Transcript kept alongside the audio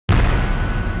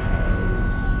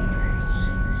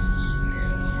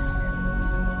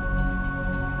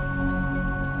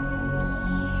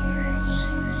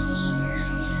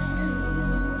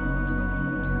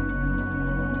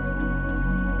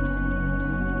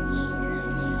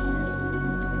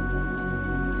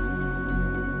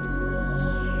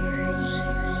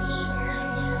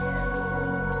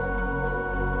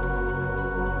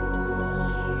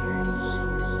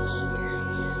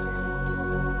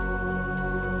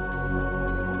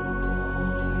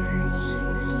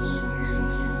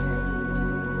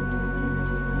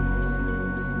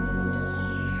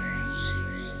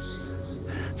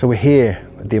So we're here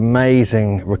at the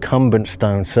amazing recumbent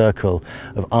stone circle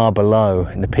of Arbor Low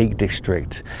in the Peak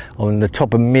District on the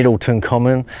top of Middleton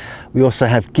Common. We also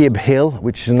have Gib Hill,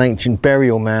 which is an ancient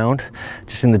burial mound,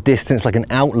 just in the distance, like an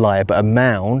outlier, but a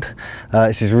mound.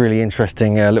 This is a really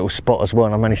interesting little spot as well,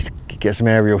 and I managed to get some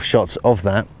aerial shots of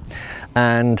that.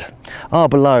 And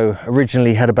Arbor Low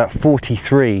originally had about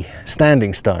 43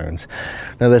 standing stones.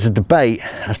 Now there's a debate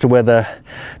as to whether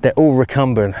they're all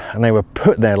recumbent and they were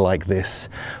put there like this,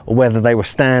 or whether they were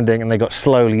standing and they got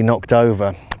slowly knocked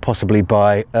over, possibly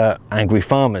by angry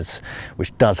farmers,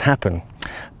 which does happen.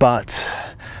 But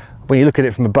when you look at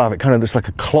it from above, it kind of looks like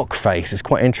a clock face. It's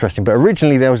quite interesting. But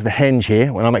originally there was the henge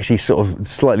here, when I'm actually sort of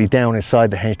slightly down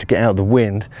inside the henge to get out of the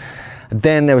wind.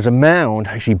 Then there was a mound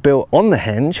actually built on the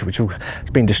henge, which has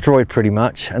been destroyed pretty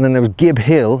much. And then there was Gib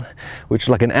Hill, which was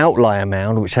like an outlier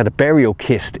mound, which had a burial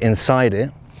kist inside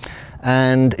it.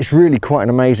 And it's really quite an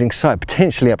amazing site,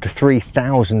 potentially up to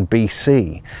 3000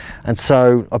 BC. And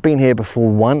so I've been here before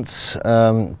once,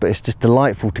 but it's just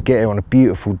delightful to get here on a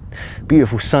beautiful,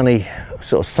 beautiful sunny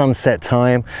sort of sunset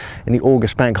time in the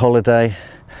August bank holiday.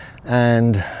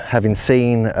 And having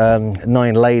seen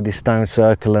 9 Ladies Stone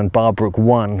Circle and Barbrook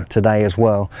 1 today as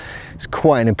well. It's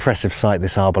quite an impressive site,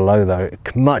 this Arbor Low though,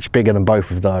 much bigger than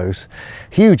both of those.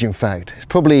 Huge in fact. It's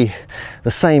probably the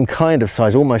same kind of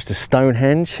size, almost as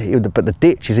Stonehenge, but the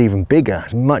ditch is even bigger,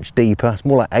 it's much deeper, it's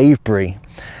more like Avebury.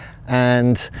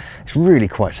 And it's really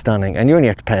quite stunning, and you only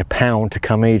have to pay £1 to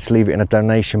come here. You just leave it in a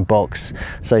donation box.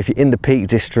 So if you're in the Peak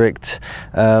District,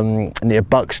 near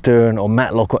Buxton or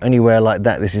Matlock or anywhere like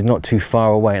that, this is not too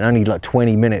far away, and only like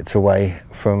 20 minutes away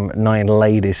from 9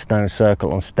 Ladies Stone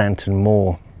Circle on Stanton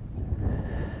Moor.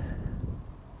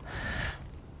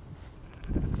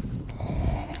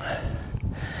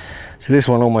 So this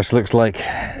one almost looks like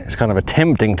it's kind of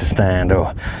attempting to stand,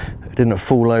 or it didn't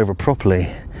fall over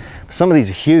properly. Some of these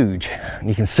are huge, and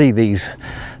you can see these,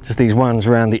 just these ones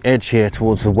around the edge here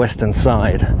towards the western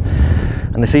side.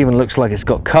 And this even looks like it's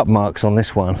got cut marks on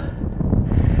this one.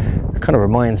 It kind of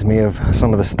reminds me of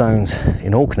some of the stones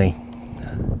in Orkney.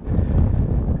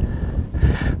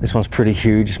 This one's pretty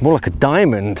huge. It's more like a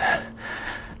diamond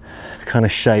kind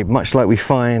of shape, much like we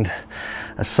find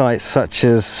at sites such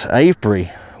as Avebury,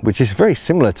 which is very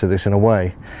similar to this in a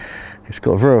way. It's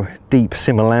got a very deep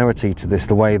similarity to this,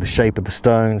 the way, the shape of the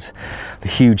stones, the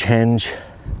huge henge,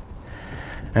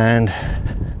 and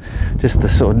just the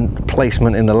sort of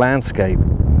placement in the landscape.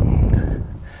 You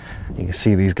can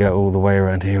see these go all the way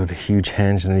around here with the huge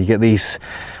henge, and then you get these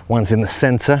ones in the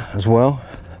center as well,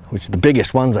 which are the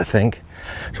biggest ones, I think.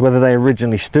 So whether they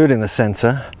originally stood in the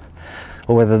center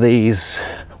or whether these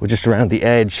were just around the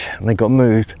edge and they got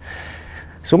moved.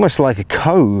 It's almost like a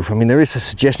cove. I mean, there is a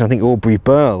suggestion, I think Aubrey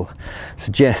Burl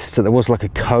suggests that there was like a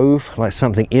cove, like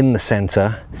something in the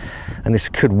center, and this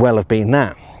could well have been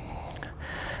that.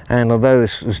 And although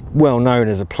this was well known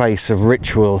as a place of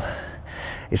ritual,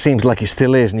 it seems like it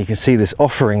still is, and you can see this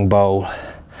offering bowl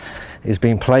is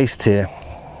being placed here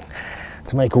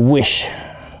to make a wish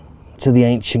to the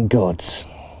ancient gods.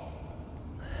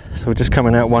 So we're just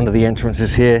coming out one of the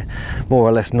entrances here, more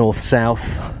or less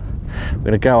north-south. We're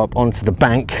going to go up onto the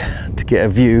bank to get a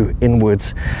view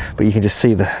inwards, but you can just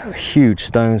see the huge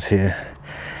stones here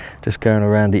just going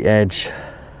around the edge,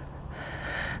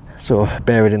 sort of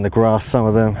buried in the grass, some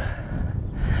of them.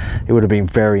 It would have been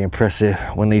very impressive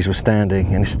when these were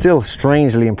standing, and it's still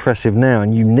strangely impressive now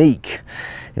and unique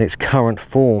in its current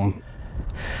form.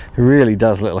 It really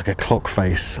does look like a clock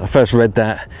face. I first read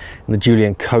that in the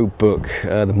Julian Cope book,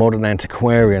 The Modern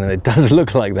Antiquarian, and it does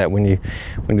look like that when you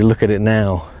look at it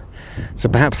now. So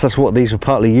perhaps that's what these were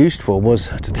partly used for, was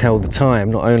to tell the time,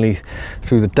 not only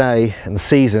through the day and the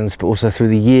seasons, but also through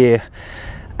the year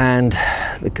and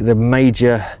the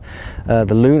major,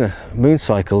 the lunar moon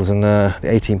cycles and the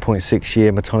 18.6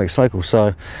 year Metonic cycle.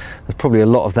 So there's probably a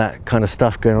lot of that kind of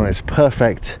stuff going on. It's a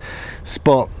perfect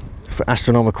spot for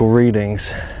astronomical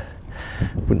readings.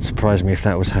 Wouldn't surprise me if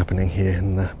that was happening here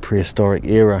in the prehistoric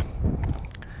era.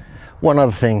 One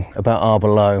other thing about Arbor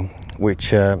Low,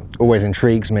 which always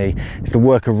intrigues me, is the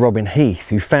work of Robin Heath,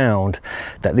 who found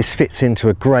that this fits into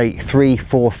a great 3,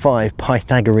 4, 5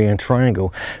 Pythagorean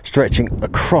triangle stretching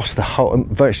across the whole,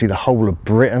 virtually the whole of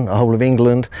Britain, the whole of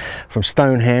England, from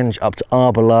Stonehenge up to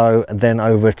Arbor Low and then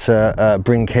over to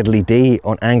Bryn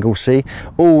on Anglesey,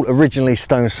 all originally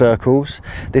stone circles.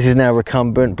 This is now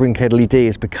recumbent. Bryn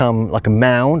has become like a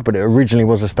mound, but it originally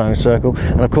was a stone circle,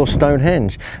 and of course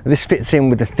Stonehenge. This fits in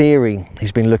with the theory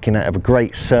he's been looking at of a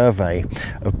great survey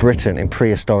of Britain in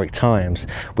prehistoric times,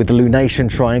 with the lunation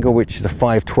triangle, which is a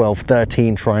 5, 12,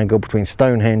 13 triangle between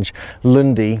Stonehenge,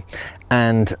 Lundy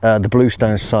and the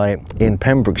Bluestone site in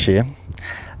Pembrokeshire,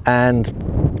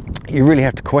 And you really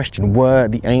have to question, were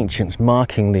the ancients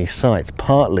marking these sites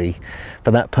partly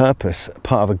for that purpose,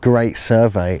 part of a great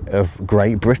survey of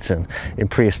Great Britain in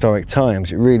prehistoric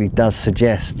times? It really does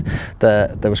suggest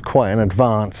that there was quite an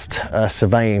advanced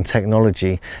surveying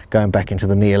technology going back into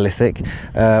the Neolithic.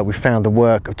 We found the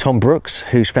work of Tom Brooks,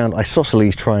 who's found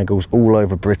isosceles triangles all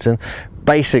over Britain,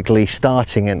 basically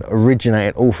starting and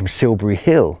originating all from Silbury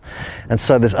Hill. And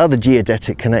so there's other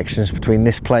geodetic connections between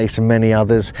this place and many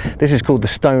others. This is called the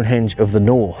Stonehenge of the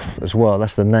North as well.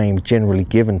 That's the name generally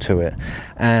given to it.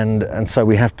 And so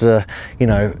we have to, you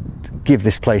know, give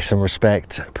this place some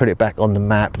respect, put it back on the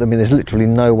map. I mean, there's literally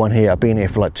no one here. I've been here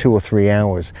for like 2 or 3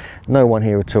 hours. No one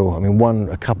here at all. I mean,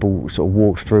 a couple sort of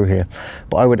walked through here,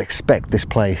 but I would expect this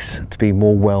place to be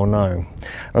more well known.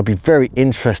 I'd be very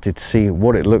interested to see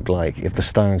what it looked like if the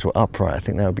stones were upright. I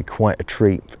think that would be quite a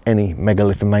treat for any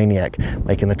megalithomaniac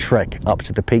making the trek up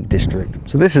to the Peak District.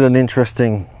 So this is an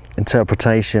interesting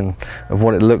interpretation of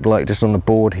what it looked like just on the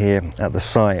board here at the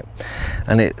site.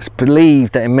 And it's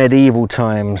believed that in medieval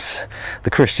times, the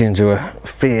Christians, who were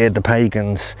feared the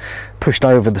pagans, pushed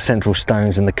over the central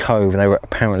stones in the cove, and they were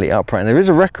apparently upright. And there is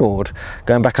a record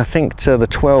going back, I think, to the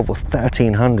 12 or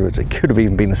 1300s, it could have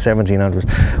even been the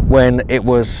 1700s, when it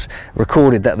was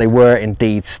recorded that they were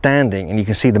indeed standing. And you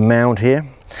can see the mound here,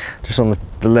 just on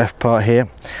the left part here.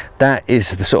 That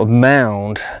is the sort of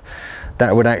mound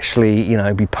that would actually, you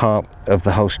know, be part of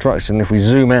the whole structure. And if we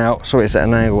zoom out, sorry it's at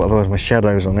an angle, otherwise my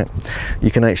shadow's on it, you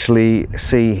can actually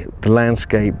see the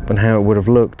landscape and how it would have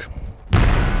looked.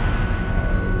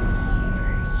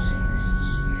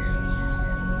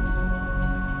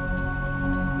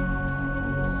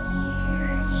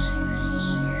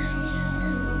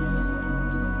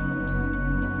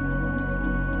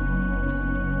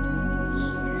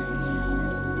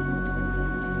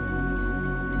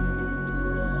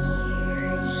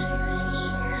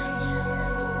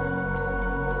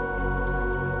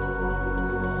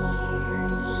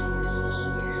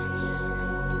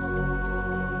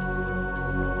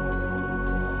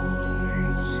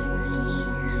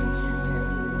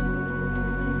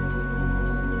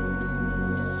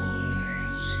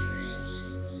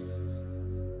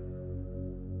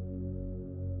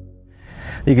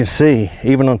 You can see,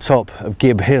 even on top of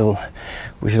Gib Hill,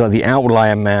 which is like the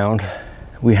outlier mound,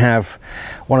 we have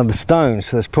one of the stones.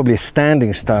 So there's probably a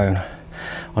standing stone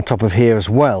on top of here as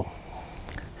well.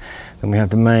 Then we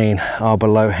have the main Arbor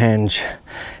Low henge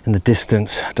in the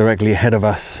distance directly ahead of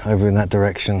us over in that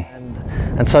direction.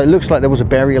 And so it looks like there was a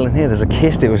burial in here. There's a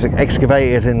kist. It was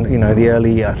excavated in, you know, the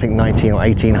early, I think, 19 or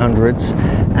 1800s,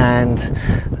 and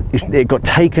it got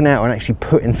taken out and actually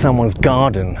put in someone's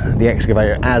garden, the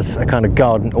excavator, as a kind of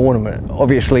garden ornament.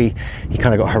 Obviously, he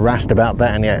kind of got harassed about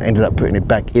that, and he ended up putting it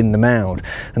back in the mound.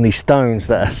 And these stones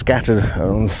that are scattered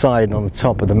on the side and on the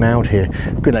top of the mound here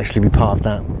could actually be part of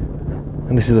that.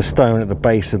 And this is the stone at the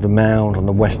base of the mound on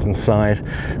the western side.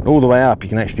 And all the way up, you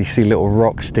can actually see little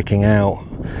rocks sticking out,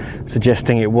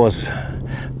 suggesting it was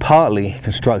partly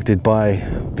constructed by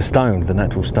the stone, the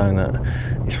natural stone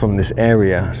that is from this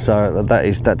area. So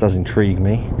that does intrigue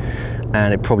me.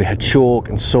 And it probably had chalk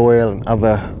and soil and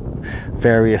other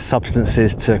various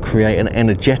substances to create an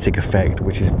energetic effect,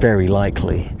 which is very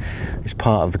likely. It's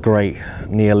part of the great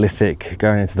Neolithic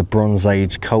going into the Bronze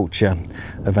Age culture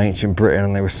of ancient Britain,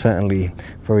 and they were certainly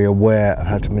very aware of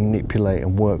how to manipulate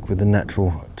and work with the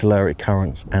natural telluric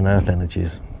currents and earth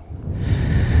energies.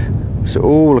 So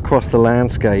all across the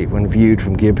landscape, when viewed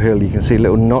from Gib Hill, you can see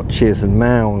little notches and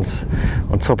mounds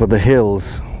on top of the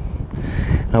hills.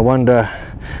 I wonder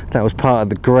if that was part of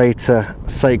the greater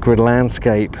sacred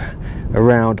landscape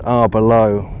around Arbor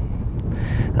Low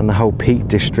and the whole Peak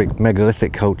District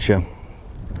megalithic culture.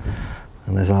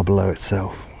 And there's Arbor Low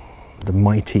itself, the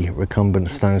mighty recumbent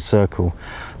stone circle,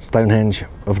 Stonehenge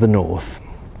of the North.